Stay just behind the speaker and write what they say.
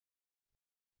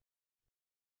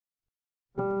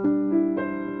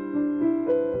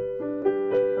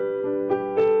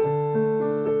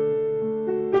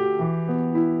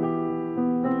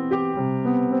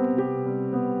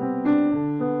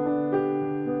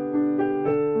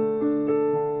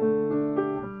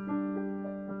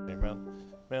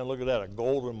Man, look at that, a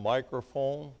golden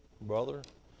microphone, brother.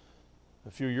 A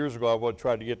few years ago, I would have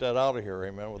tried to get that out of here,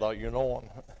 amen, without you knowing.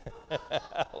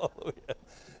 Hallelujah.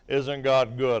 Isn't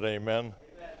God good, amen? Amen.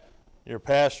 Your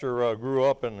pastor grew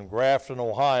up in Grafton,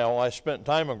 Ohio. I spent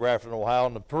time in Grafton, Ohio,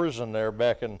 in the prison there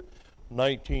back in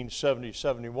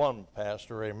 1970-71,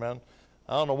 pastor, amen.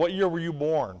 I don't know, what year were you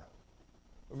born?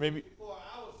 Or maybe before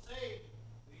I was saved,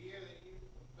 the year that you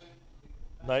went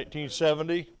to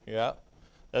 1970, yeah.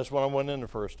 That's when I went in the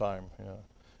first time. Yeah.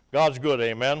 God's good,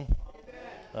 amen? Amen.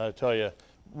 I tell you,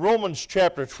 Romans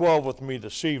chapter 12 with me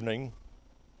this evening.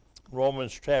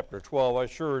 Romans chapter 12. I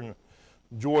sure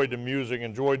enjoyed the music,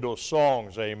 enjoyed those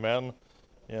songs, amen.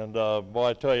 And boy,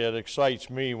 I tell you, it excites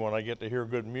me when I get to hear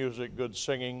good music, good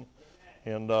singing,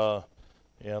 and I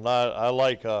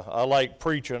like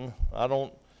preaching. I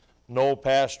don't know,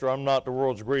 pastor, I'm not the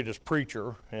world's greatest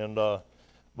preacher, but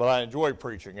I enjoy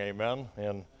preaching, amen.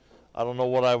 And I don't know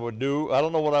what I would do. I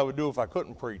don't know what I would do if I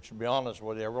couldn't preach, to be honest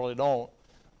with you. I really don't.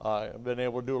 I've been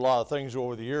able to do a lot of things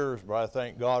over the years, but I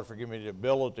thank God for giving me the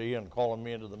ability and calling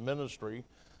me into the ministry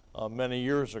many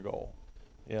years ago.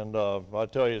 And I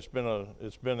tell you, it's been a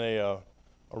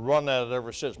run at it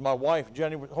ever since. My wife,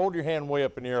 Jenny, hold your hand way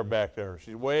up in the air back there.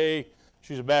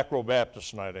 She's a back row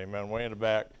Baptist tonight, amen, way in the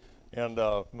back. And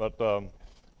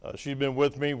she's been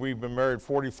with me. We've been married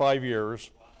 45 years,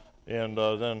 and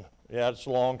then. Yeah, it's a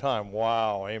long time.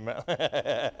 Wow, amen.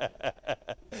 I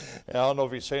don't know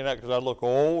if he's saying that because I look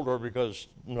old or because,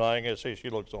 no, I ain't going to say she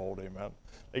looks old, amen.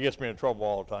 It gets me in trouble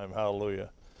all the time, hallelujah.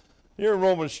 Here in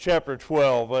Romans chapter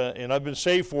 12, and I've been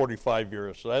saved 45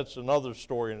 years, so that's another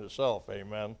story in itself,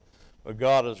 amen. But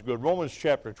God is good. Romans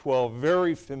chapter 12,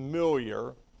 very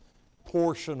familiar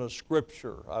portion of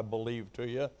Scripture, I believe, to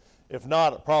you. If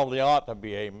not, it probably ought to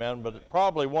be, amen. But it's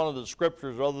probably one of the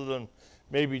Scriptures other than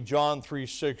maybe John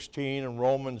 3:16 and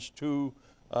Romans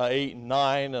 2:8 and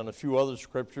 9 and a few other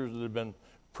scriptures that have been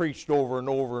preached over and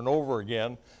over and over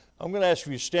again. I'm going to ask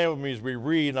you to stand with me as we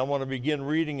read, and I want to begin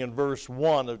reading in verse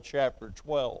 1 of chapter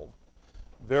 12.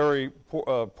 Very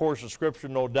portion of scripture,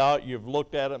 no doubt. You've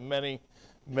looked at it many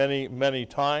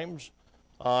times.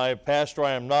 Pastor,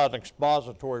 I am not an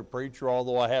expository preacher,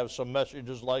 although I have some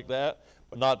messages like that,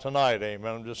 but not tonight,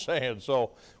 amen. I'm just saying.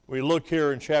 So we look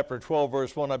here in chapter 12,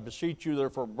 verse 1. I beseech you,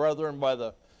 therefore, brethren, by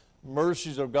the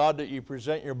mercies of God, that you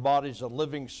present your bodies a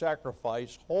living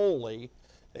sacrifice, holy,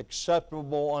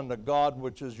 acceptable unto God,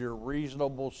 which is your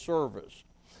reasonable service.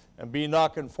 And be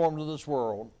not conformed to this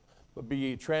world, but be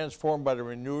ye transformed by the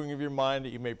renewing of your mind, that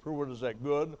you may prove what is that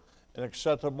good and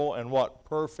acceptable and what?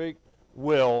 Perfect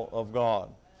will of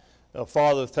God. Now,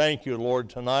 Father, thank you, Lord,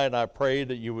 tonight. I pray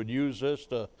that you would use this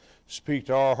to speak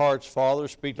to our hearts, Father.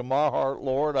 Speak to my heart,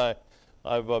 Lord.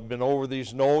 I've been over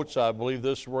these notes. I believe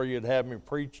this is where you'd have me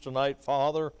preach tonight,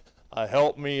 Father.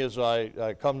 Help me as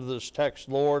I come to this text,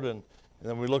 Lord, and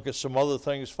then we look at some other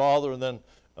things, Father, and then,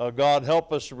 God,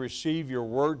 help us to receive your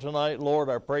word tonight, Lord.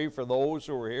 I pray for those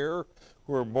who are here,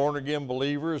 who are born-again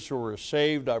believers, who are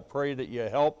saved. I pray that you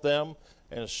help them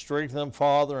and strengthen them,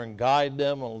 Father, and guide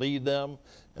them and lead them.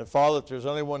 And, Father, if there's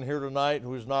anyone here tonight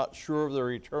who's not sure of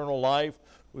their eternal life,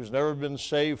 who's never been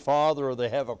saved, Father, or they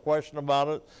have a question about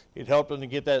it, you'd help them to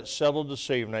get that settled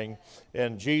this evening.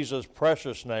 In Jesus'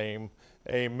 precious name,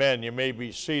 amen. You may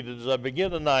be seated. As I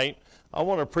begin tonight, I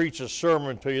want to preach a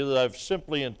sermon to you that I've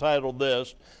simply entitled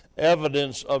this,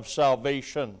 Evidence of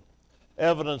Salvation.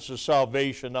 Evidence of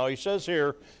salvation. Now, he says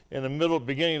here in the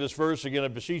beginning of this verse again, I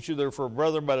beseech you therefore,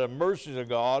 brethren, by the mercies of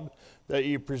God, that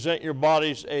you present your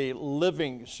bodies a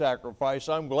living sacrifice.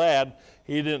 I'm glad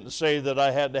he didn't say that I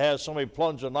had to have somebody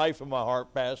plunge a knife in my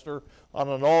heart, Pastor, on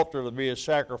an altar to be a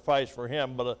sacrifice for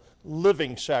him, but a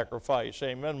living sacrifice.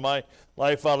 Amen. My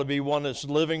life ought to be one that's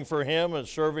living for him and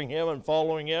serving him and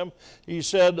following him. He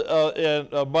said,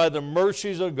 by the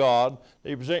mercies of God, that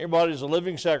you present your body as a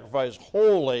living sacrifice,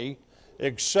 holy,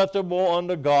 acceptable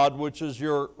unto God, which is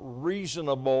your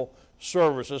reasonable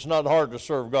service. It's not hard to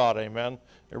serve God, amen.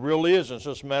 It really isn't. It's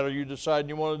just a matter of you deciding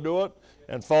you want to do it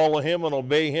and follow him and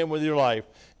obey him with your life.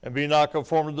 And be not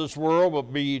conformed to this world,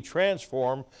 but be ye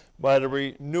transformed by the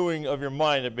renewing of your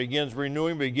mind.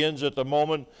 Renewing begins at the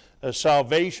moment of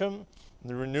salvation.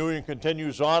 The renewing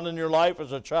continues on in your life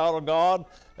as a child of God,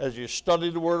 as you study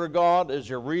the Word of God, as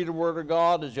you read the Word of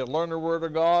God, as you learn the Word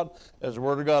of God, as the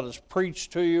Word of God is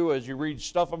preached to you, as you read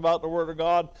stuff about the Word of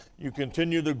God, you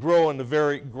continue to grow in the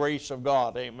very grace of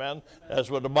God. Amen.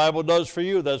 That's what the Bible does for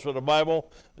you. That's what the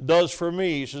Bible does for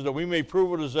me. He says that we may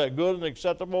prove it as that good and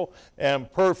acceptable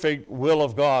and perfect will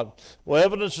of God. Well,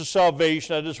 evidence of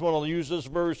salvation, I just want to use this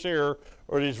verse here,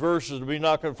 or these verses, to be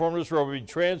not conformed to this world, but be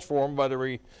transformed by the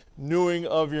renewing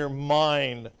of your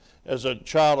mind as a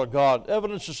child of God.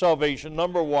 Evidence of salvation,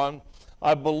 number one,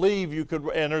 I believe you could,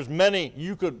 and there's many,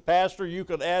 you could, Pastor, you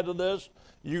could add to this,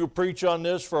 you could preach on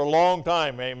this for a long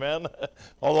time, amen?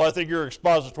 Although I think you're an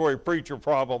expository preacher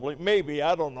probably, maybe,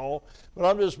 I don't know. But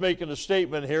I'm just making a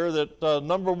statement here that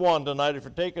number one tonight, if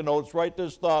you're taking notes, write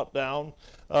this thought down.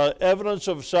 Evidence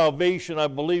of salvation, I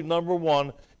believe number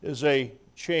one, is a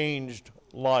changed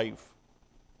life.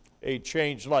 A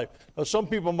changed life. Now, some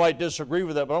people might disagree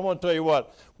with that, but I want to tell you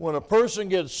what. When a person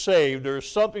gets saved, there's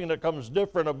something that comes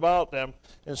different about them,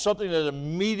 and something that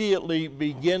immediately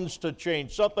begins to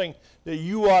change, something that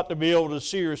you ought to be able to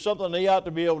see, or something they ought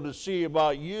to be able to see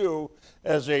about you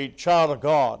as a child of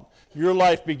God. Your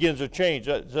life begins to change,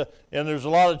 and there's a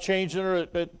lot of change in it.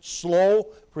 It's slow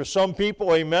for some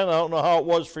people, amen. I don't know how it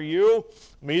was for you.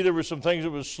 Me, there were some things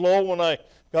that was slow when I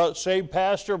got saved,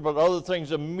 Pastor, but other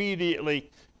things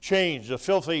immediately changed. The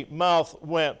filthy mouth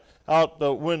went out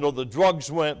the window. The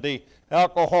drugs went. The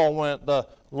alcohol went. The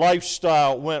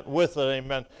lifestyle went with it.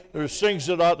 Amen. There's things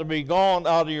that ought to be gone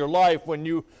out of your life when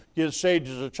you get saved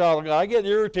as a child of God. I get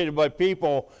irritated by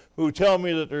people who tell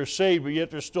me that they're saved, but yet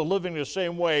they're still living the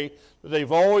same way that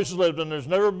they've always lived, and there's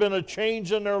never been a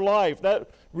change in their life. That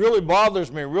really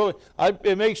bothers me. Really,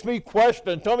 it makes me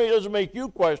question. Tell me it doesn't make you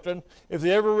question if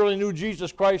they ever really knew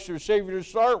Jesus Christ their Savior to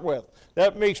start with.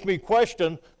 That makes me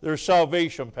question their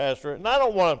salvation, Pastor. And I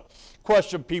don't want to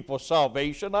question people's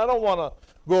salvation. I don't want to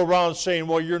go around saying,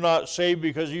 well, you're not saved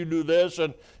because you do this,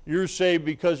 and you're saved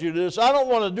because you do this. I don't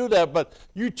want to do that, but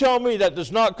you tell me that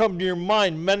does not come to your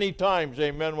mind many times,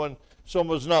 amen, when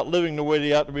someone's not living the way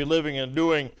they ought to be living and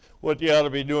doing what they ought to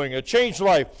be doing. A changed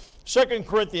life. 2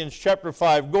 Corinthians chapter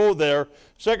 5. Go there.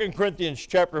 2 Corinthians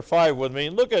chapter 5 with me.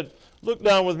 Look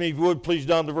down with me, if you would, please,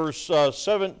 down to verse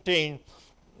 17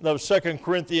 of 2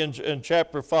 Corinthians in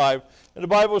chapter 5. And the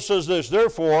Bible says this,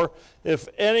 therefore, if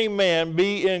any man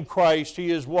be in Christ,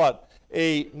 he is what?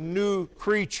 A new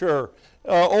creature.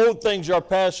 Old things are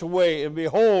passed away, and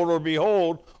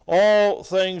behold, all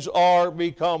things are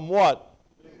become what?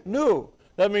 New.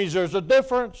 That means there's a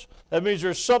difference. That means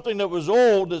there's something that was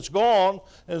old that's gone,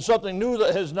 and something new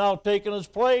that has now taken its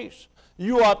place.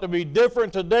 You ought to be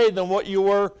different today than what you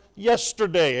were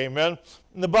yesterday, amen?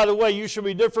 And by the way, you should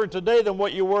be different today than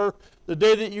what you were the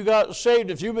day that you got saved.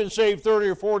 If you've been saved 30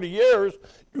 or 40 years,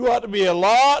 you ought to be a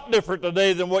lot different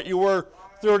today than what you were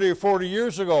 30 or 40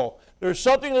 years ago. There's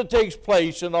something that takes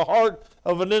place in the heart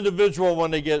of an individual when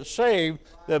they get saved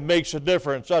that makes a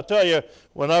difference. I tell you,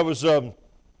 when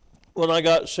I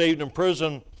got saved in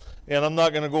prison, and I'm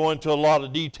not going to go into a lot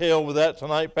of detail with that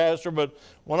tonight, Pastor, but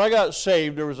when I got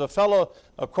saved, there was a fellow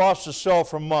across the cell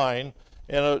from mine,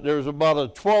 and there was about a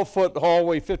 12-foot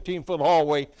hallway, 15-foot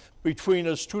hallway between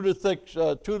us, 2 to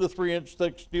 3 inch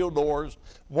thick steel doors,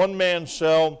 one-man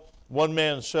cell.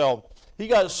 He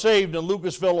got saved in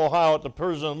Lucasville, Ohio, at the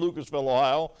prison in Lucasville,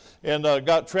 Ohio, and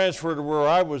got transferred to where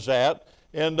I was at,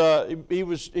 and he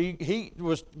was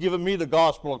giving me the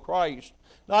gospel of Christ.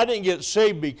 Now, I didn't get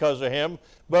saved because of him,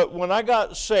 but when I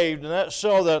got saved in that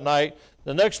cell that night,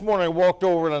 the next morning I walked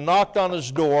over and I knocked on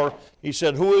his door. He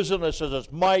said, who is it? And I said,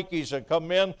 it's Mike. He said,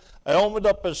 come in. I opened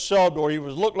up his cell door. He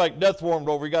looked like death warmed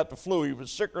over. He got the flu. He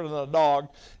was sicker than a dog.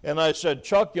 And I said,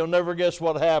 Chuck, you'll never guess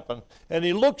what happened. And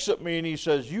he looks at me and he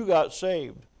says, you got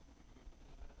saved.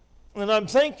 And I'm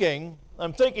thinking,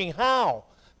 how?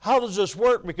 How does this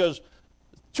work? Because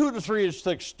 2 to 3 inch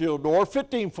thick steel door,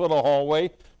 15-foot hallway,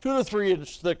 2 to 3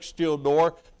 inch thick steel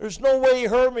door. There's no way he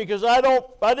heard me because I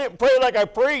didn't pray like I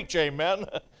preach, amen.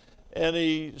 And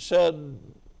he said,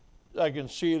 I can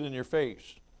see it in your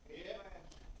face. Yeah.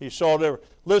 He saw it everywhere.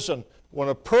 Listen, when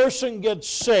a person gets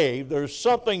saved, there's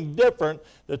something different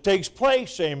that takes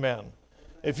place, amen.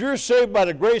 If you're saved by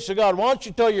the grace of God, why don't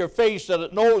you tell your face that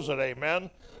it knows it, amen.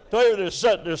 Tell you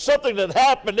there's something that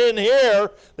happened in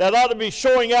here that ought to be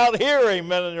showing out here,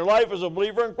 amen, in your life as a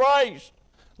believer in Christ.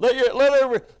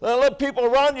 Let people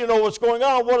around you know what's going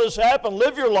on, what has happened.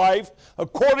 Live your life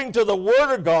according to the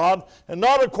Word of God and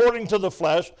not according to the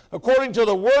flesh, according to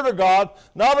the Word of God,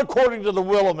 not according to the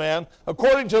will of man,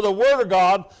 according to the Word of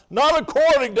God, not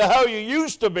according to how you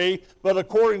used to be, but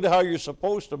according to how you're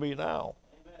supposed to be now.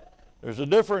 There's a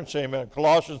difference, amen.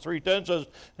 Colossians 3:10 says,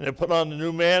 and they put on the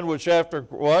new man, which after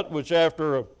what? Which is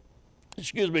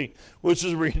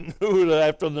renewed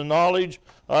after the knowledge,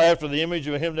 after the image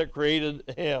of him that created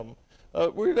him.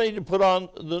 We need to put on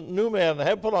the new man,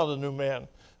 have put on the new man.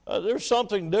 There's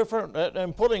something different,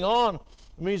 and putting on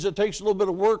means it takes a little bit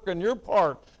of work on your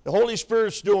part. The Holy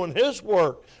Spirit's doing his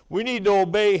work. We need to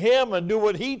obey him and do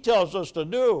what he tells us to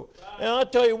do. And I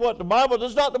tell you what,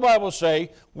 does not the Bible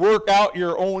say, work out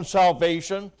your own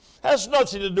salvation? Has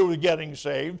nothing to do with getting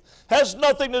saved, has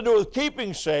nothing to do with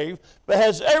keeping saved, but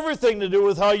has everything to do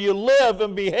with how you live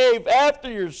and behave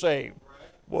after you're saved.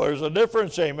 Well, there's a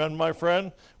difference, amen, my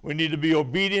friend. We need to be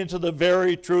obedient to the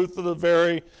very truth of the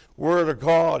very Word of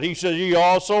God. He says, ye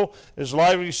also, as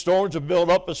lively stones, to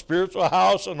build up a spiritual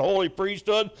house and holy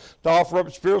priesthood, to offer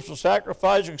up spiritual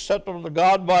sacrifice acceptable to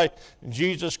God by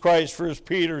Jesus Christ. 1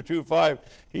 Peter 2:5.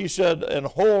 He said, and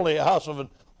holy, a house of a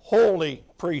holy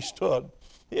priesthood.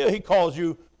 Yeah, he calls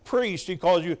you priest. He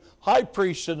calls you high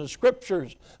priest in the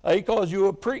scriptures. He calls you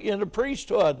in the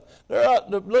priesthood.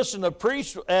 Listen, the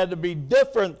priest had to be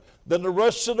different than the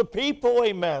rest of the people,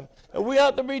 amen. And we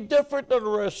have to be different than the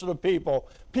rest of the people.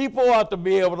 People ought to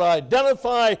be able to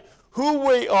identify who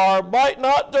we are by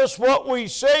not just what we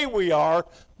say we are,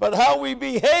 but how we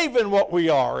behave in what we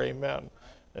are, amen.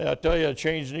 And I tell you, a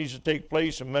change needs to take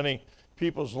place in many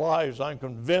people's lives. I'm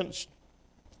convinced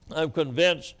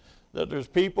that there's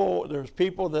people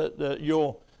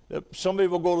that somebody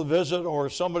will go to visit, or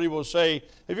somebody will say,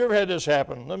 have you ever had this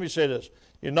happen? Let me say this.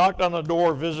 You knocked on the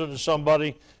door, visited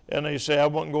somebody, and they say, I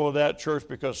wouldn't go to that church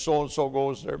because so-and-so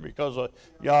goes there because of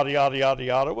yada, yada, yada,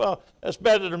 yada. Well, that's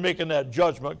bad that they're making that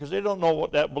judgment because they don't know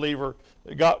what that believer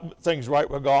got things right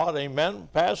with God. Amen.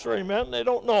 Pastor, amen. They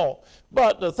don't know.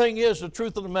 But the thing is, the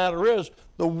truth of the matter is,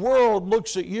 the world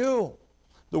looks at you.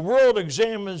 The world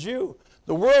examines you.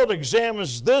 The world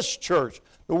examines this church.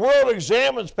 The world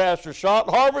examines Pastor Schott,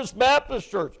 Harvest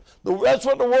Baptist Church. That's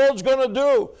what the world's going to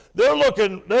do.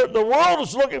 The world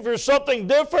is looking for something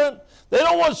different. They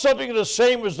don't want something the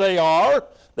same as they are.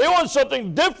 They want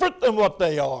something different than what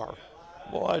they are.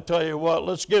 Well, I tell you what,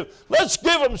 let's give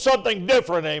them something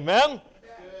different, amen?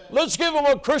 Let's give them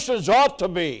what Christians ought to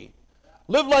be.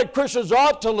 Live like Christians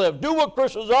ought to live. Do what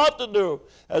Christians ought to do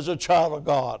as a child of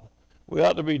God. We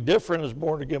ought to be different as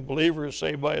born-again believers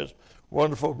saved by his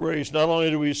wonderful grace. Not only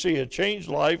do we see a changed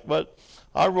life, but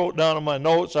I wrote down in my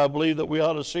notes, I believe that we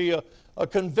ought to see a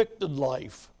convicted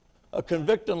life. A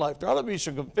convicted life. There ought to be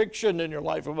some conviction in your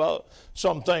life about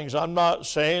some things. I'm not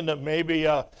saying that maybe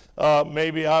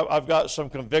I've got some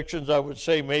convictions. I would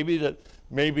say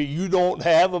maybe you don't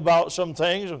have about some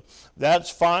things, and that's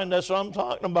fine. That's what I'm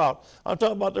talking about. I'm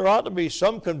talking about there ought to be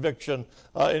some conviction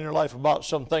in your life about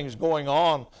some things going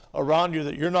on around you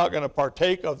that you're not going to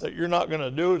partake of, that you're not going to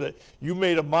do, that you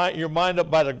made your mind up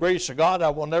by the grace of God, I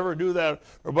will never do that,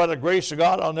 or by the grace of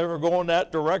God, I'll never go in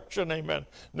that direction, amen.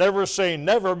 Never say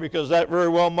never, because that very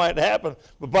well might happen,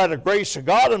 but by the grace of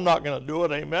God, I'm not going to do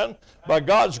it, amen. By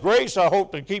God's grace, I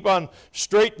hope to keep on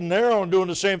straight and narrow and doing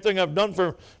the same thing I've done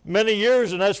for many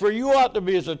years, and that's where you ought to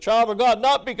be as a child of God,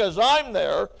 not because I'm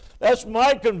there. That's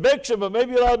my conviction, but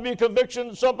maybe it ought to be a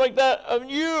conviction, something like that, of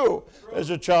you as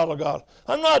a child of God.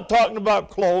 I'm not talking about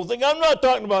clothing. I'm not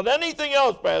talking about anything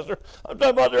else, Pastor. I'm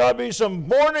talking about there ought to be some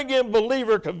born-again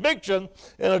believer conviction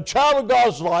in a child of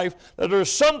God's life that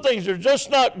there's some things they're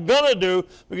just not going to do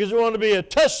because they want to be a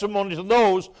testimony to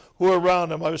those who are around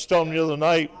them. I was telling them the other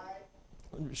night,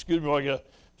 excuse me while I get a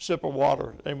sip of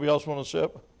water. Anybody else want a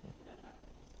sip?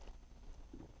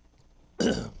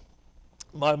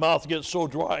 My mouth gets so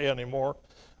dry anymore.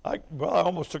 I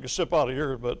almost took a sip out of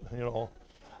yours, but,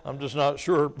 I'm just not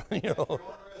sure,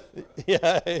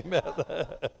 Yeah, amen.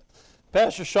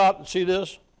 Pastor Schott, see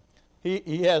this?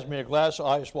 He has me a glass of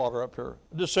ice water up here.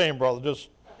 Just saying, brother, just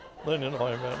letting you know,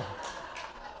 amen.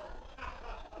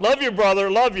 Love you, brother,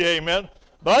 love you, amen.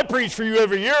 But I preach for you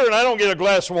every year, and I don't get a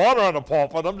glass of water on the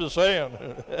pulpit. I'm just saying.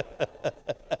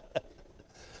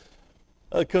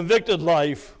 A convicted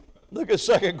life. Look at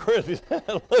 2 Corinthians.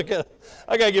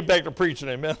 I got to get back to preaching,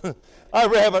 amen. I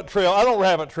don't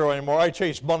rabbit trail anymore. I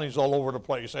chase bunnies all over the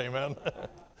place, amen.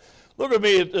 Look at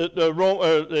me at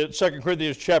 2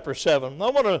 Corinthians chapter 7. I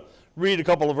want to read a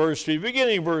couple of verses to you.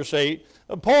 Beginning of verse 8.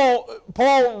 Paul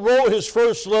wrote his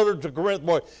first letter to Corinth.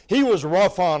 Boy, he was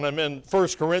rough on him in 1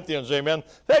 Corinthians, amen.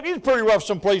 In fact, he's pretty rough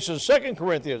some places in 2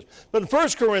 Corinthians. But in 1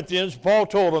 Corinthians, Paul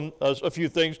told him a few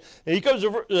things. And he comes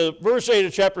to verse 8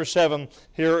 of chapter 7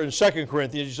 here in 2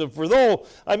 Corinthians. He said, for though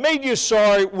I made you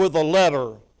sorry with a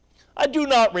letter, I do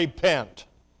not repent,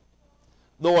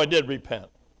 though I did repent.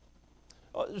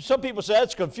 Some people say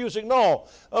that's confusing. No,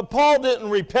 Paul didn't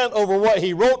repent over what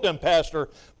he wrote them, Pastor.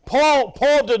 Paul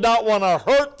did not want to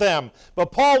hurt them,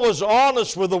 but Paul was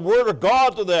honest with the word of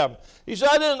God to them. He said,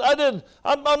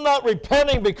 I'm not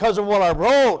repenting because of what I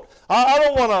wrote. I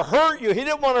don't want to hurt you. He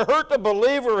didn't want to hurt the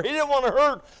believer. He didn't want to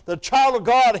hurt the child of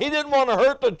God. He didn't want to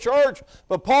hurt the church.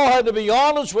 But Paul had to be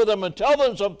honest with them and tell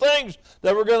them some things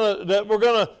that were going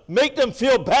to make them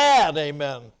feel bad.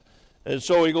 Amen. And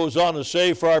so he goes on to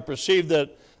say, for I perceive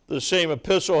that the same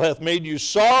epistle hath made you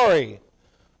sorry,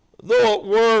 though it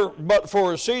were but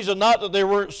for a season. Not that they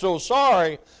weren't so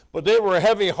sorry, but they were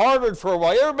heavy-hearted for a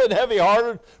while. You ever been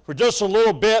heavy-hearted for just a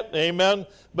little bit? Amen.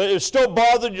 But it still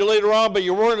bothered you later on, but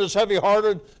you weren't as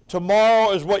heavy-hearted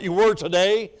tomorrow as what you were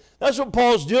today. That's what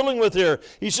Paul's dealing with here.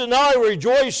 He said, now I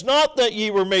rejoice not that ye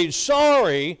were made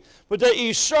sorry, but that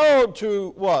ye sorrowed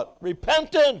to what?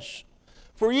 Repentance.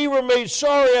 For ye were made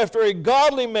sorry after a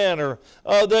godly manner,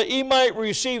 that ye might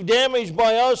receive damage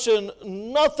by us in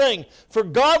nothing. For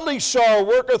godly sorrow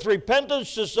worketh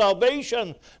repentance to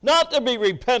salvation, not to be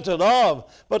repented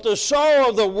of, but the sorrow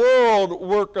of the world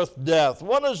worketh death.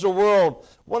 When is the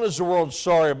world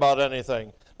sorry about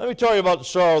anything? Let me tell you about the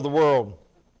sorrow of the world.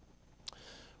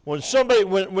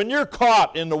 When you're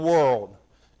caught in the world,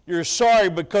 you're sorry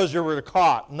because you were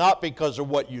caught, not because of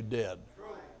what you did.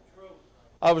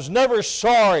 I was never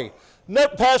sorry.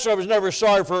 Pastor, I was never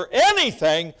sorry for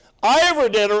anything I ever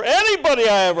did or anybody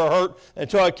I ever hurt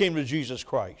until I came to Jesus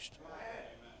Christ.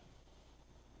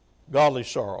 Godly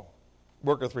sorrow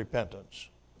worketh repentance.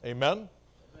 Amen?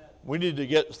 We need to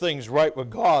get things right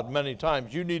with God many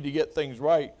times. You need to get things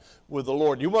right with the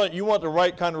Lord. You want the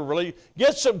right kind of relationship.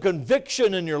 Get some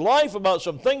conviction in your life about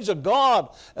some things of God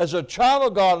as a child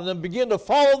of God, and then begin to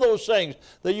follow those things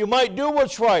that you might do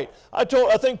what's right. I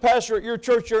think Pastor at your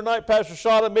church your night, Pastor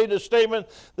Sada made a statement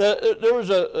that there was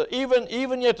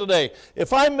even yet today,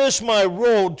 if I miss my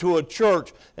road to a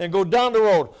church and go down the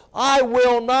road, I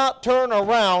will not turn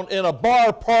around in a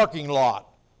bar parking lot.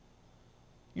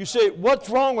 You say, what's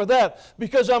wrong with that?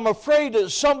 Because I'm afraid that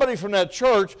somebody from that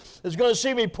church is going to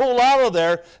see me pull out of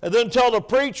there and then tell the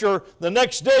preacher the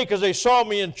next day because they saw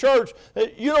me in church,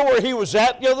 you know where he was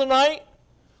at the other night?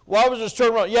 Well, I was just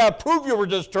turning around. Yeah, prove you were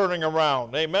just turning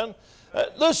around. Amen?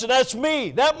 Listen, that's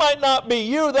me. That might not be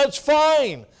you. That's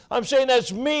fine. I'm saying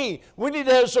that's me. We need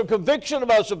to have some conviction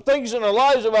about some things in our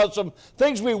lives, about some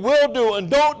things we will do and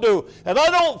don't do. And I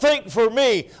don't think for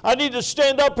me, I need to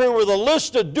stand up here with a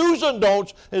list of do's and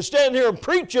don'ts and stand here and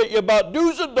preach at you about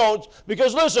do's and don'ts.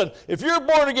 Because listen, if you're a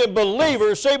born-again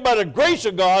believer, saved by the grace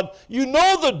of God, you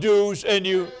know the do's and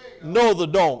you know the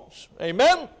don'ts.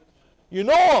 Amen? You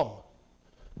know them.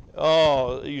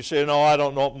 Oh, you say, no, I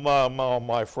don't know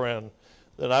my friend.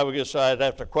 Then I would guess I'd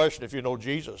have to question if you know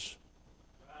Jesus.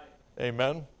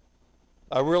 Amen.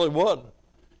 I really would.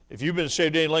 If you've been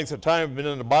saved any length of time, been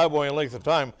in the Bible any length of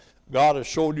time, God has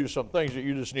showed you some things that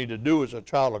you just need to do as a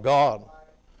child of God.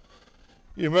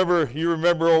 You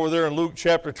remember over there in Luke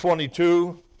chapter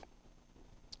 22?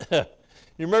 You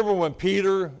remember when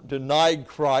Peter denied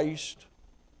Christ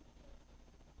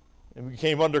and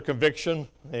became under conviction?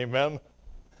 Amen.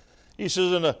 He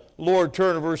says in the Lord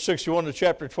turned, in verse 61 to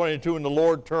chapter 22, and the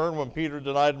Lord turned when Peter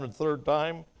denied him the third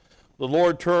time. The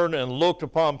Lord turned and looked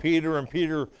upon Peter, and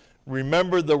Peter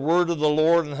remembered the word of the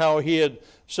Lord and how he had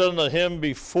said unto him,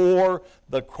 before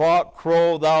the cock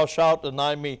crow, thou shalt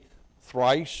deny me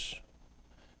thrice.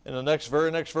 And the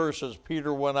very next verse says,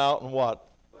 Peter went out and what?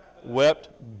 Wept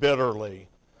bitterly.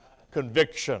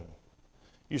 Conviction.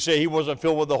 You say he wasn't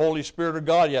filled with the Holy Spirit of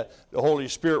God yet. The Holy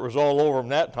Spirit was all over him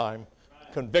that time.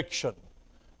 Conviction.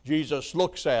 Jesus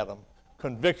looks at him.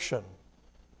 Conviction.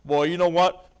 Boy, you know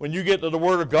what? When you get to the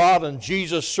Word of God and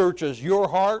Jesus searches your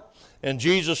heart, and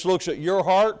Jesus looks at your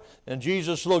heart, and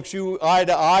Jesus looks you eye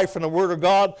to eye from the Word of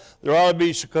God, there ought to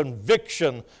be some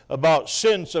conviction about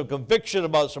sin, some conviction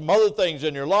about some other things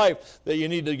in your life that you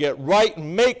need to get right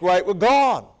and make right with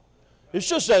God. It's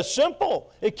just that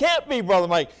simple. It can't be, Brother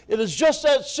Mike. It is just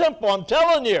that simple. I'm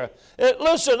telling you.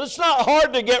 Listen, it's not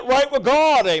hard to get right with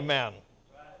God. Amen.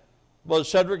 Brother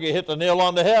Cedric, you hit the nail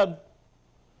on the head.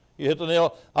 You hit the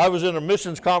nail. I was in a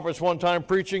missions conference one time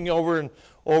preaching over in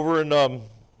that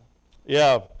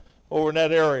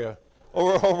area,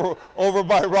 over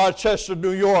by Rochester,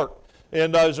 New York.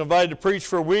 And I was invited to preach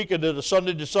for a week. I did a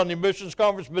Sunday to Sunday missions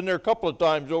conference. Been there a couple of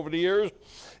times over the years.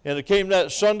 And it came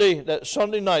that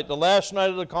Sunday night, the last night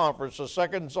of the conference, the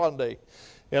second Sunday.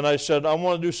 And I said, I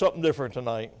want to do something different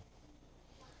tonight.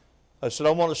 I said,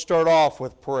 I want to start off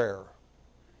with prayer.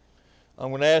 I'm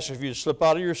going to ask if you to slip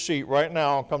out of your seat right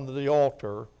now and come to the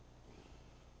altar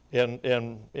and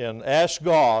ask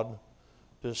God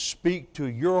to speak to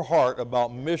your heart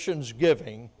about missions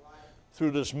giving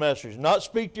through this message. Not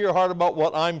speak to your heart about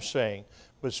what I'm saying,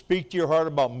 but speak to your heart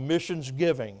about missions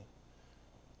giving.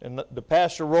 And the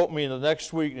pastor wrote me in the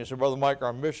next week, and he said, Brother Mike,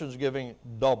 our missions giving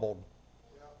doubled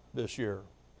this year.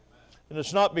 And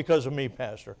it's not because of me,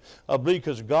 Pastor. I believe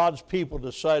because God's people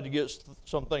decided to get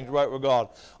some things right with God.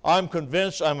 I'm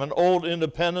convinced I'm an old,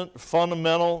 independent,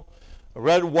 fundamental,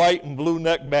 red, white, and blue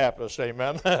neck Baptist,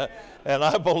 amen. And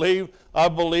I believe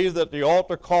that the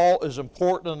altar call is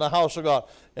important in the house of God.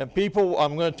 And people,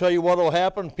 I'm going to tell you what will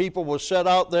happen. People will sit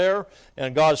out there,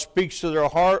 and God speaks to their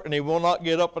heart, and they will not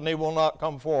get up and they will not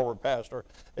come forward, Pastor.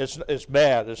 It's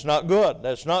bad. It's not good.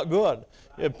 That's not good.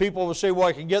 And people will say, well,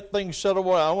 I can get things settled.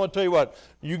 Well, I want to tell you what,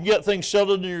 you can get things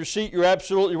settled in your seat, you're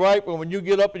absolutely right, but when you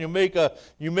get up and you make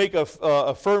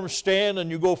a firm stand and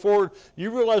you go forward,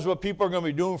 you realize what people are going to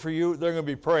be doing for you. They're going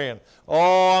to be praying.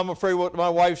 Oh, I'm afraid what my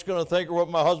wife's going to think, or what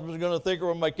my husband's going to think, or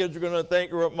what my kids are going to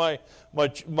think, or what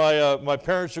my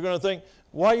parents are going to think.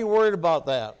 Why are you worried about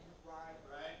that?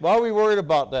 Why are we worried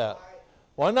about that?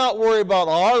 Why not worry about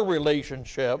our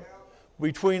relationship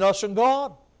between us and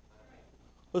God?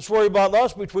 Let's worry about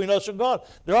us, between us and God.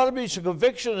 There ought to be some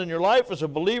conviction in your life as a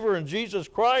believer in Jesus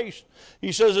Christ.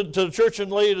 He says it to the church in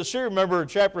Laodicea, remember in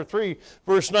chapter 3,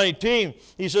 verse 19.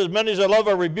 He says, many as I love,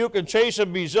 I rebuke and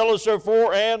chasten, be zealous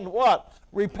therefore, and what?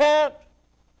 Repent.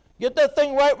 Get that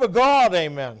thing right with God,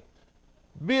 amen.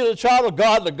 Be the child of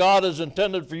God that God has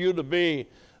intended for you to be.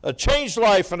 A changed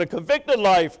life and a convicted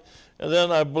life. And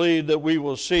then I believe that we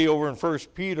will see over in 1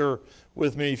 Peter,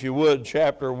 with me if you would,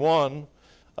 chapter 1,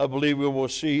 I believe we will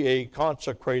see a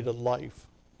consecrated life.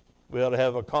 We ought to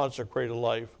have a consecrated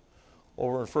life.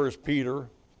 Over in 1 Peter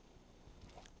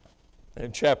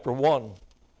in chapter 1.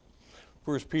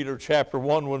 1 Peter chapter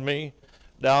 1 with me,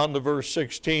 down to verse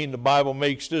 16, the Bible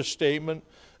makes this statement.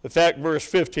 In fact, verse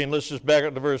 15, let's just back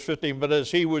up to verse 15. But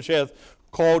as he which hath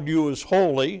called you is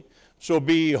holy, so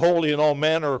be ye holy in all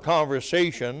manner of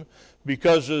conversation,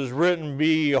 because it is written,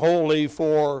 be ye holy,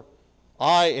 for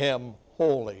I am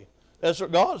holy. That's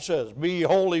what God says. Be ye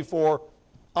holy, for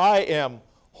I am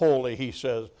holy, he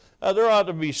says. Now, there ought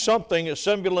to be something, a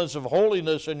semblance of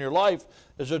holiness in your life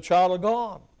as a child of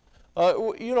God.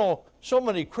 You know, so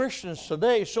many Christians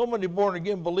today, so many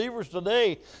born-again believers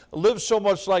today live so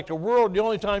much like the world. The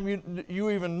only time you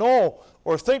even know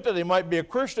or think that they might be a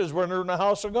Christian is when they're in the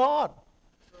house of God.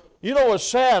 You know what's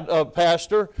sad,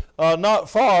 Pastor? Not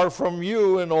far from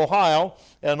you in Ohio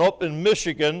and up in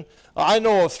Michigan, I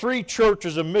know of 3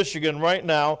 churches in Michigan right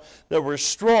now that were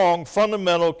strong,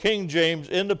 fundamental, King James,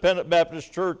 independent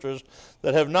Baptist churches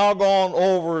that have now gone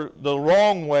over the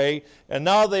wrong way, and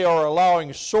now they are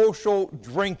allowing social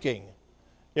drinking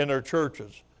in their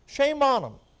churches. Shame on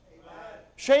them. Amen.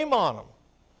 Shame on them.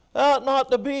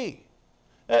 Not to be.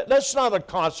 That's not a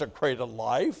consecrated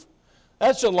life.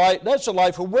 That's a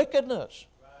life of wickedness.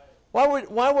 Right.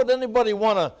 Why would anybody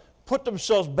want to put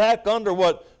themselves back under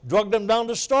what drug them down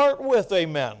to start with?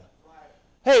 Amen. Right.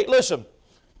 Hey, listen.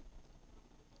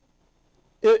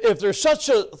 If there's such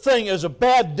a thing as a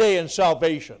bad day in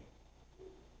salvation,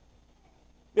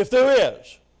 if there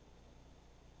is,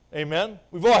 amen.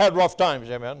 We've all had rough times,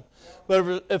 amen.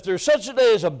 But if there's such a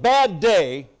day as a bad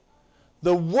day,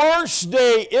 the worst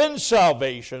day in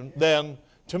salvation, then,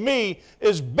 to me,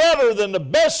 is better than the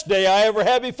best day I ever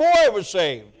had before I was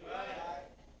saved.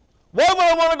 Why would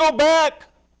I want to go back?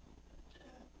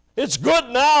 It's good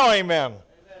now, amen.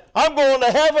 I'm going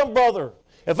to heaven, brother.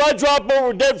 If I drop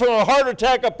over dead from a heart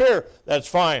attack up here, that's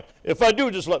fine. If I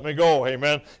do, just let me go,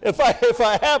 amen. If I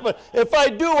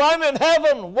do, I'm in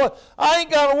heaven. I ain't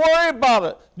got to worry about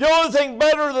it. The only thing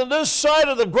better than this side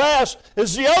of the grass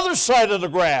is the other side of the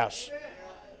grass.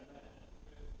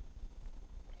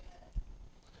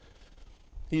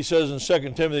 He says in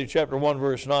 2 Timothy chapter 1,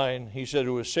 verse 9, he said,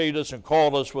 who has saved us and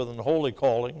called us with an holy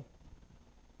calling,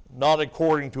 not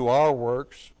according to our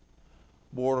works,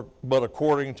 but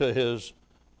according to his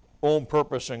own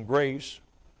purpose and grace,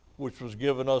 which was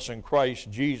given us in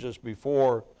Christ Jesus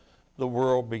before the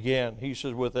world began. He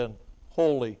says, with an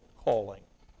holy calling.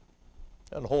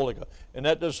 And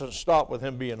that doesn't stop with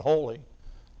him being holy.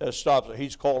 That stops it.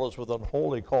 He's called us with an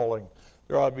holy calling.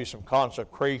 There ought to be some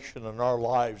consecration in our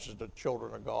lives as the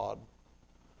children of God.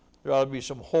 There ought to be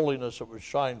some holiness that would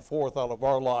shine forth out of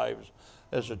our lives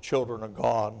as the children of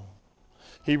God.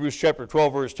 Hebrews chapter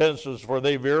 12, verse 10 says, for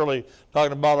they verily,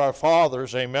 talking about our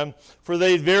fathers, amen, for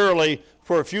they verily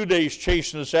for a few days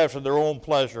chastened us after their own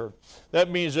pleasure. That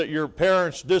means that your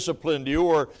parents disciplined you,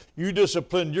 or you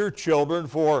disciplined your children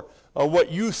for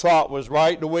what you thought was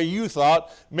right, the way you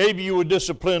thought. Maybe you would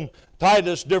discipline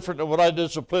Titus different than what I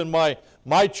disciplined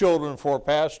my children for,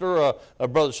 Pastor.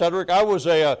 Brother Cedric, I was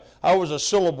a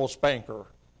syllable spanker.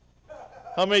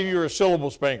 How many of you are syllable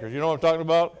spankers? You know what I'm talking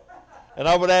about? And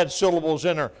I would add syllables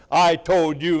in there. I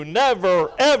told you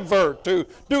never, ever to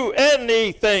do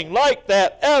anything like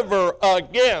that ever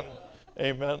again.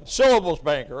 Amen. Syllable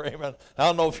spanker. Amen. I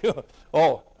don't know if you,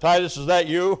 oh, Titus, is that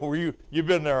you? You've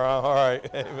been there, huh? All right.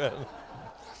 Amen.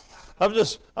 I'm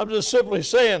just simply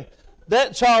saying,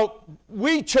 that's how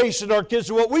we chastened our kids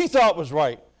to what we thought was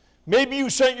right. Maybe you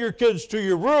sent your kids to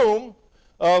your room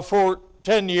for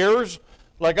 10 years,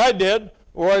 like I did,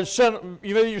 or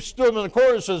maybe you stood them in the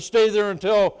corner and said, stay there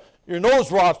until your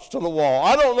nose rots to the wall.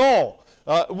 I don't know.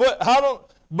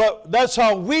 But that's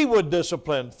how we would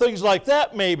discipline. Things like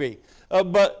that maybe,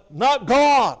 but not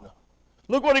God.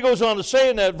 Look what he goes on to say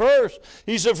in that verse.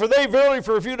 He said, for they verily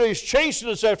for a few days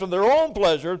chastened us after their own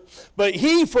pleasure, but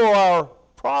he for our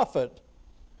profit,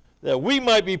 that we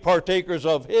might be partakers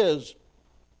of his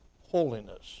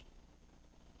holiness.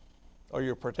 Are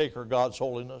you a partaker of God's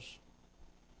holiness?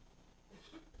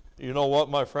 You know what,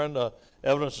 my friend?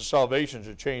 Evidence of salvation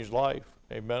should change life.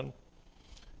 Amen.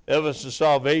 Evidence of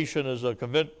salvation is a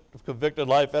convicted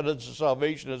life. Evidence of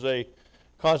salvation is a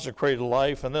consecrated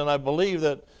life. And then I believe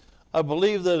that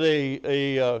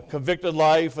a convicted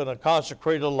life and a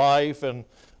consecrated life and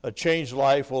a changed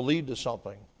life will lead to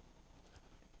something.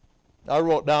 I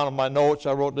wrote down in my notes,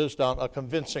 I wrote this down, a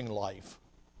convincing life.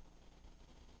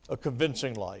 A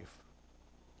convincing life.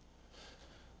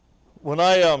 When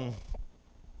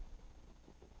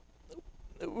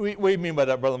what do you mean by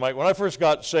that, Brother Mike? When I first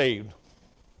got saved,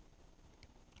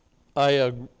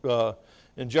 in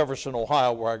Jefferson,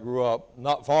 Ohio, where I grew up,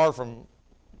 not far from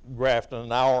Grafton,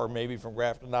 an hour maybe from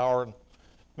Grafton, an hour, and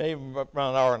maybe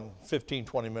around an hour and 15,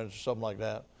 20 minutes or something like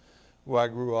that, where I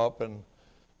grew up. And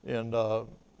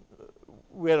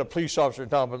we had a police officer in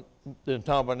town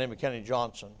by the name of Kenny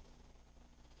Johnson.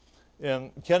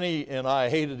 And Kenny and I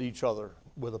hated each other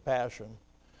with a passion.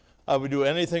 I would do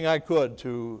anything I could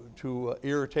to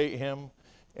irritate him,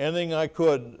 anything I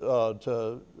could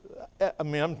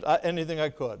anything I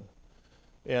could.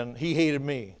 And he hated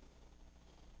me.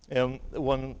 And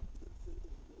when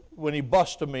he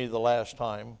busted me the last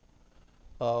time,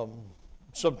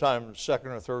 sometime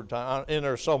second or third time, in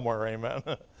there somewhere, amen,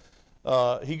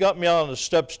 he got me out on the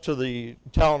steps to the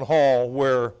town hall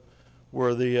where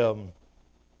the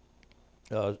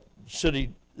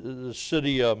city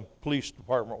police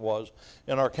department was.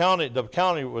 And the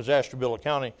county was Ashtabula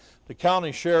County. The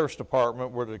county sheriff's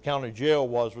department, where the county jail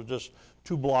was just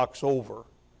 2 blocks over.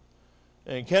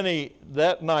 And Kenny,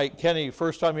 that night,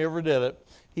 first time he ever did it,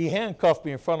 he handcuffed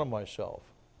me in front of myself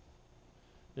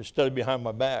instead of behind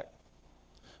my back.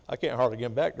 I can't hardly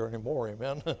get back there anymore,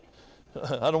 amen.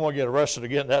 I don't want to get arrested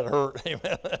again, that hurt,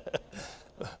 amen.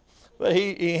 But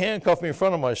he handcuffed me in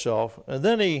front of myself, and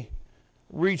then he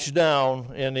reached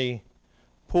down and he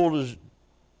pulled his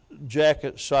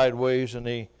jacket sideways and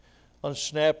he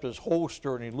unsnapped his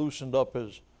holster and he loosened up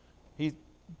his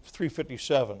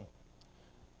 357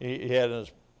 he had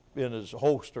in his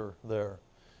holster there.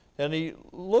 And he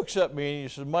looks at me and he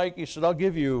said, Mike, he said, I'll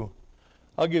give you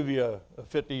a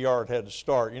 50-yard head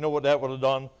start. You know what that would have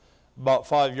done? About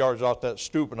 5 yards off that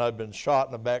stoop, and I'd been shot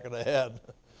in the back of the head.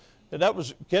 And that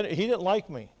was, he didn't like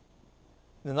me.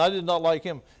 And I did not like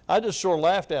him. I just sort of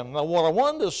laughed at him. Now, what I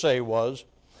wanted to say was,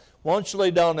 why don't you lay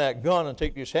down that gun and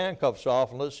take these handcuffs off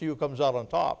and let's see who comes out on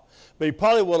top. But he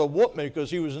probably would have whooped me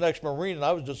because he was an ex-Marine and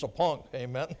I was just a punk,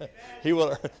 amen. He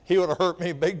would have hurt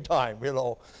me big time, you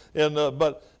know. And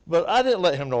but I didn't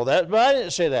let him know that. But I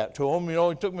didn't say that to him. You know,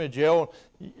 he took me to jail.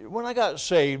 When I got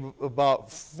saved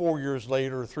about 4 years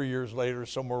later, 3 years later,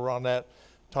 somewhere around that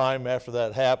time after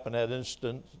that happened, that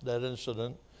incident,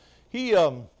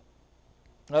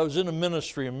 I was in a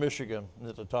ministry in Michigan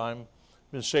at the time.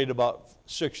 Been saved about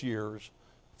 6 years,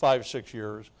 5, 6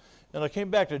 years. And I came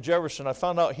back to Jefferson. I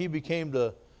found out he became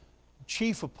the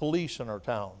chief of police in our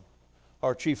town.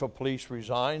 Our chief of police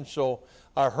resigned, so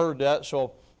I heard that.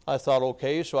 So I thought,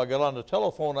 okay. So I got on the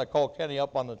telephone. I called Kenny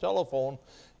up on the telephone,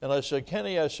 and I said,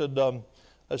 Kenny, I said,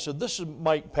 this is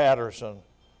Mike Patterson.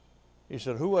 He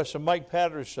said, who? I said, Mike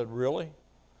Patterson. He said, really?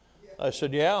 I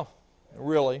said, yeah,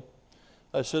 really.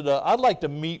 I said, I'd like to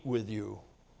meet with you.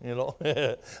 You know,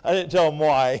 I didn't tell him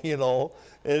why, you know.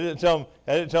 I didn't tell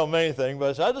him anything,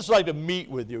 but I said, I'd just like to meet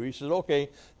with you. He said, okay.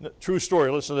 True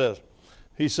story, listen to this.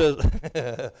 He says,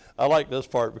 I like this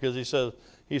part because he said,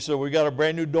 we got a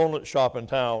brand new donut shop in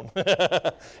town.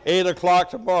 8 o'clock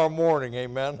tomorrow morning,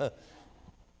 amen.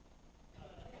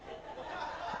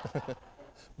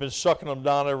 been sucking them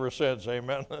down ever since,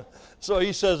 amen. So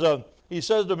he says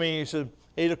to me, he said,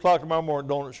 8 o'clock tomorrow morning,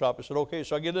 donut shop. I said, okay.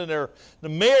 So I get in there. The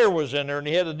mayor was in there, and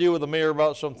he had to deal with the mayor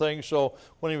about some things. So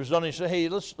when he was done, he said, hey,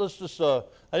 let's just, I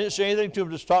didn't say anything to him,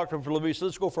 just talk to him for a little bit. He said,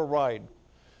 let's go for a ride.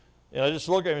 And I just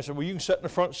looked at him and said, well, you can sit in the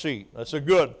front seat. I said,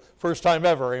 good. First time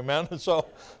ever, amen. And so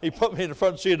he put me in the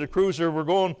front seat of the cruiser. We're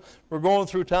going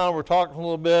through town. We're talking a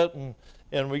little bit,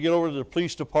 and we get over to the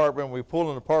police department. We pull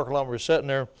in the parking lot. We're sitting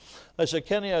there. I said,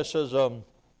 Kenny, I says,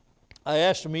 I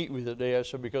asked to meet with you today. I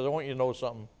said, because I want you to know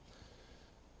something.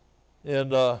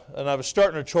 And I was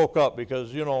starting to choke up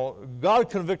because, you know, God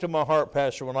convicted my heart,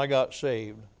 Pastor, when I got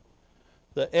saved,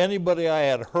 that anybody I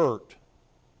had hurt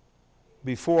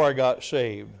before I got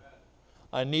saved,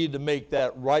 I need to make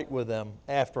that right with them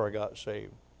after I got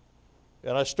saved.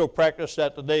 And I still practice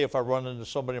that today. If I run into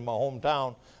somebody in my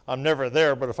hometown, I'm never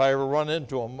there, but if I ever run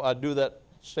into them, I do that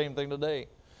same thing today.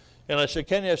 And I said,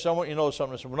 Kenny, I said, I want you to know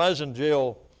something. I said, when I was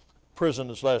in prison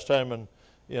this last time in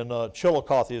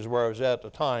Chillicothe is where I was at the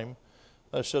time,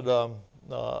 I said,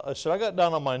 I got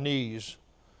down on my knees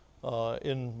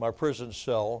in my prison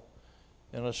cell,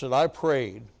 and I said, I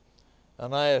prayed,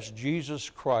 and I asked Jesus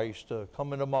Christ to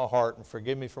come into my heart and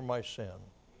forgive me for my sin.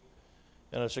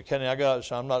 And I said, Kenny,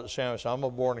 I'm not saying, I'm a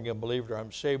born-again believer.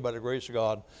 I'm saved by the grace of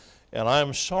God, and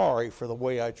I'm sorry for the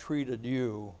way I treated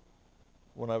you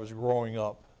when I was growing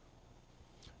up.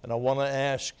 And I want to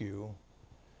ask you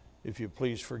if you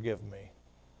please forgive me.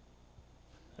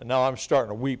 And now I'm starting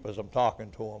to weep as I'm talking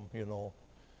to him, you know.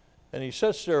 And he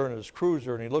sits there in his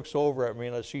cruiser, and he looks over at me,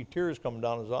 and I see tears coming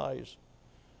down his eyes.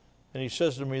 And he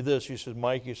says to me this, he says,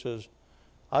 Mike, he says,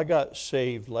 I got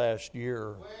saved last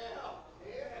year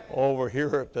over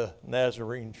here at the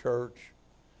Nazarene Church.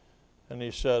 And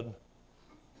he said,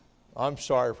 I'm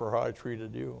sorry for how I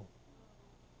treated you.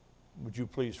 Would you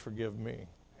please forgive me?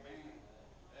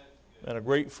 And a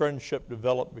great friendship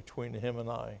developed between him and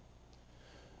I.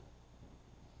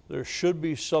 There should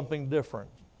be something different.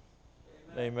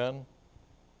 Amen.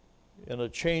 In a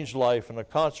changed life, in a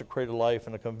consecrated life,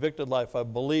 in a convicted life, I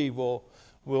believe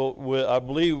I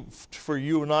believe for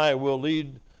you and I will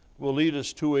lead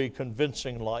us to a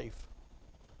convincing life.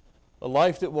 A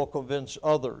life that will convince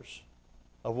others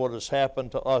of what has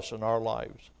happened to us in our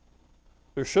lives.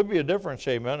 There should be a difference,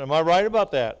 amen. Am I right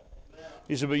about that?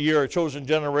 He said, but you're a chosen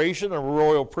generation, a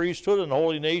royal priesthood, and a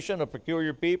holy nation, a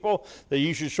peculiar people, that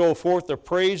you should show forth the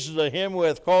praises of him who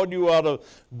hath called you out of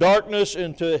darkness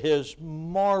into his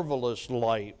marvelous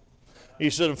light. He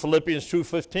said in Philippians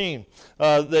 2:15,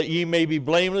 that ye may be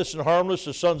blameless and harmless,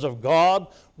 the sons of God,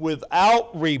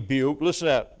 without rebuke. Listen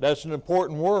to that. That's an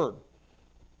important word.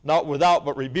 Not without,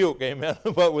 but rebuke, amen.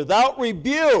 But without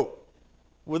rebuke.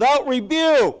 Without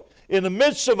rebuke. In the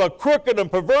midst of a crooked and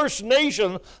perverse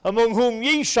nation, among whom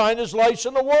ye shine as lights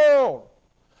in the world.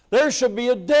 There should be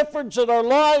a difference in our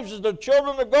lives as the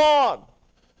children of God.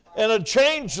 And a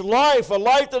changed life, a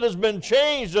life that has been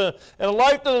changed, and a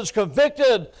life that is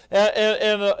convicted,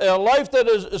 and a life that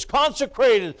is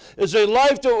consecrated, is a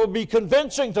life that will be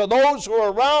convincing to those who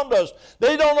are around us.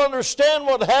 They don't understand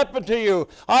what happened to you.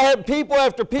 I had people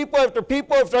after people after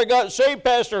people after I got saved,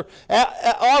 Pastor,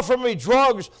 offer me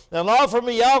drugs and offer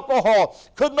me alcohol.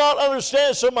 Could not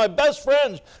understand. Some of my best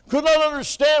friends could not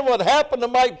understand what happened to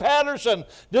Mike Patterson.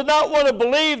 Did not want to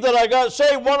believe that I got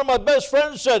saved. One of my best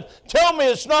friends said, tell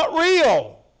me it's not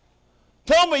real.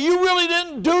 Tell me you really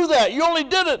didn't do that. You only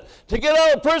did it to get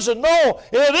out of prison. No,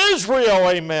 it is real,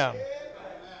 amen.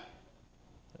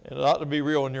 And it ought to be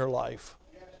real in your life.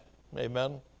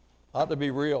 Amen. Ought to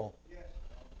be real.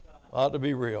 Ought to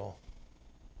be real.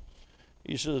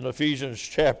 He says in Ephesians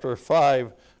chapter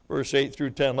 5, verse 8 through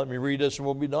 10, let me read this and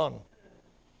we'll be done.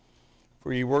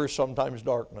 For ye were sometimes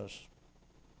darkness.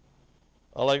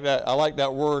 I like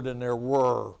that word in there,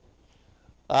 were.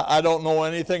 I don't know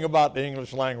anything about the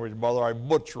English language, brother. I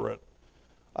butcher it.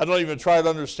 I don't even try to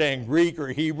understand Greek or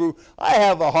Hebrew. I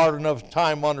have a hard enough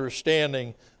time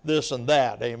understanding this and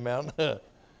that, amen.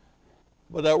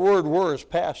 But that word were is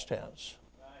past tense.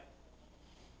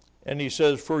 And he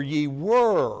says, for ye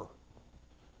were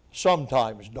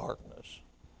sometimes darkness.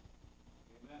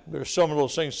 There's some of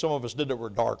those things some of us did that were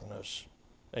darkness.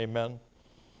 Amen.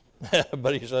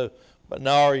 But he says, but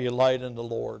now are you light in the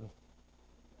Lord.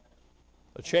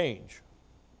 A change.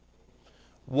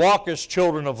 Walk as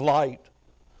children of light,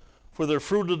 for the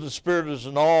fruit of the Spirit is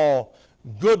in all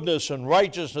goodness and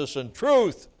righteousness and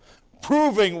truth,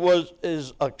 proving what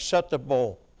is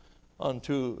acceptable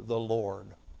unto the Lord.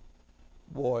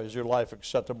 Boy, is your life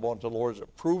acceptable unto the Lord? Is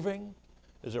it proving?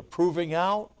 Is it proving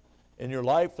out in your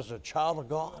life as a child of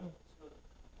God?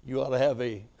 You ought to have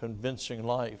a convincing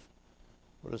life.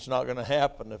 But it's not going to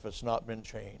happen if it's not been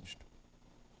changed.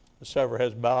 Let's have our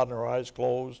heads bowed and our eyes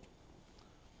closed.